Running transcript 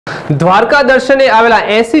દ્વારકા દર્શને આવેલા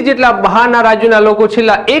 80 જેટલા બહારના રાજ્યોના લોકો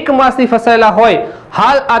છેલ્લા એક માસથી ફસાયેલા હોય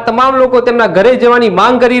હાલ આ તમામ લોકો તેમના ઘરે જવાની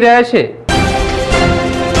માંગ કરી રહ્યા છે।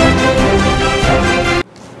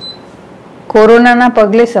 કોરોનાના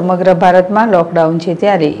પગલે સમગ્ર ભારતમાં લોકડાઉન છે,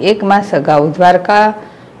 ત્યારે એક માસ અગાઉ દ્વારકા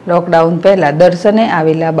લોકડાઉન પહેલા દર્શને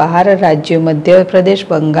આવેલા બહાર રાજ્યો મધ્યપ્રદેશ,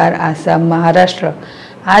 બંગાળ, આસામ, મહારાષ્ટ્ર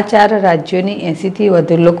આ 4 રાજ્યોની 80થી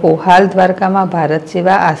વધુ લોકો હાલ દ્વારકામાં ભારત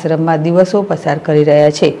સેવા આશ્રમમાં દિવસો પસાર કરી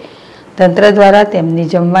રહ્યા છે। તંત્ર દ્વારા તેમની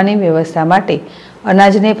જમવાની વ્યવસ્થા માટે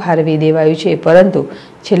અનાજને ફાળવી દેવાયું છે, પરંતુ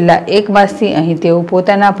છેલ્લા એક માસથી અહીં તેઓ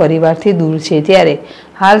પોતાના પરિવારથી દૂર છે, ત્યારે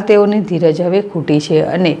હાલ તેઓની ધીરજ હવે ખૂટી છે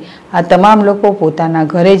અને આ તમામ લોકો પોતાના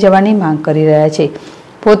ઘરે જવાની માંગ કરી રહ્યા છે।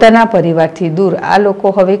 પોતાના પરિવારથી દૂર આ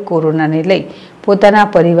લોકો હવે કોરોનાને લઈ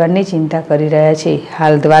પોતાના પરિવારની ચિંતા કરી રહ્યા છે।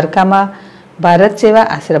 હાલ દ્વારકામાં ભારત સેવા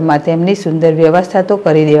આશ્રમમાં તેમની સુંદર વ્યવસ્થા તો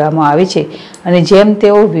કરી દેવામાં આવી છે અને જેમ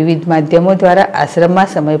તેઓ વિવિધ માધ્યમો દ્વારા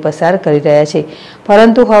આશ્રમમાં સમય પસાર કરી રહ્યા છે,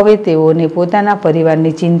 પરંતુ હવે તેઓને પોતાના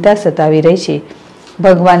પરિવારની ચિંતા સતાવી રહી છે।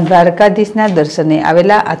 ભગવાન દ્વારકાધીશના દર્શને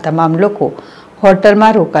આવેલા આ તમામ લોકો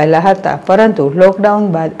હોટલમાં રોકાયેલા હતા, પરંતુ લોકડાઉન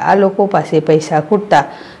બાદ આ લોકો પાસે પૈસા ખૂટતા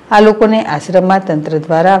આ લોકોને આશ્રમમાં તંત્ર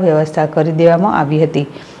દ્વારા વ્યવસ્થા કરી દેવામાં આવી હતી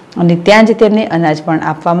અને ત્યાં જ તેમને અનાજ પણ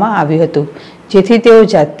આપવામાં આવ્યું હતું, જેથી તેઓ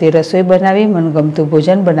જાતે રસોઈ બનાવી મનગમતું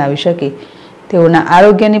ભોજન બનાવી શકે। તેઓના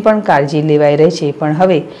આરોગ્યની પણ કાળજી લેવાઈ રહી છે, પણ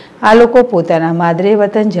હવે આ લોકો પોતાના માદરે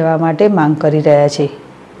વતન જવા માટે માંગ કરી રહ્યા છે।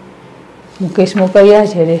 मुकेश मोकरिया,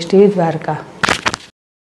 ZSTV, द्वारका।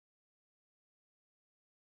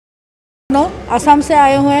 असम से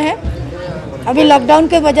आए हुए हैं। अभी लॉकडाउन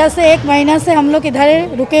के वजह से 1 महीना से हम लोग इधर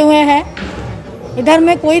रुके हुए हैं। इधर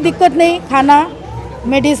में कोई दिक्कत नहीं, खाना,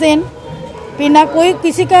 मेडिसिन, पीना, कोई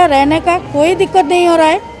किसी का रहने का कोई दिक्कत नहीं हो रहा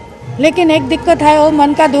है। लेकिन एक दिक्कत है, वो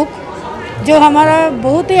मन का दुख जो हमारा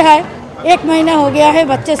बहुत ही है। 1 महीना हो गया है,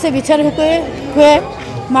 बच्चे से बिछड़ हुए,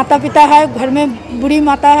 माता पिता है, घर में बूढ़ी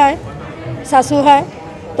माता है, सासू है,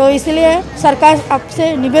 तो इसलिए सरकार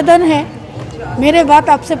आपसे निवेदन है, मेरे बात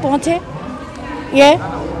आपसे पहुँचे, ये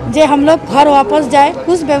जो हम लोग घर वापस जाए,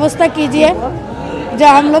 कुछ व्यवस्था कीजिए जो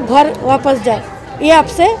हम लोग घर वापस जाए, ये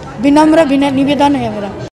आपसे विनम्र निवेदन है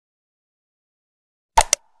मेरा।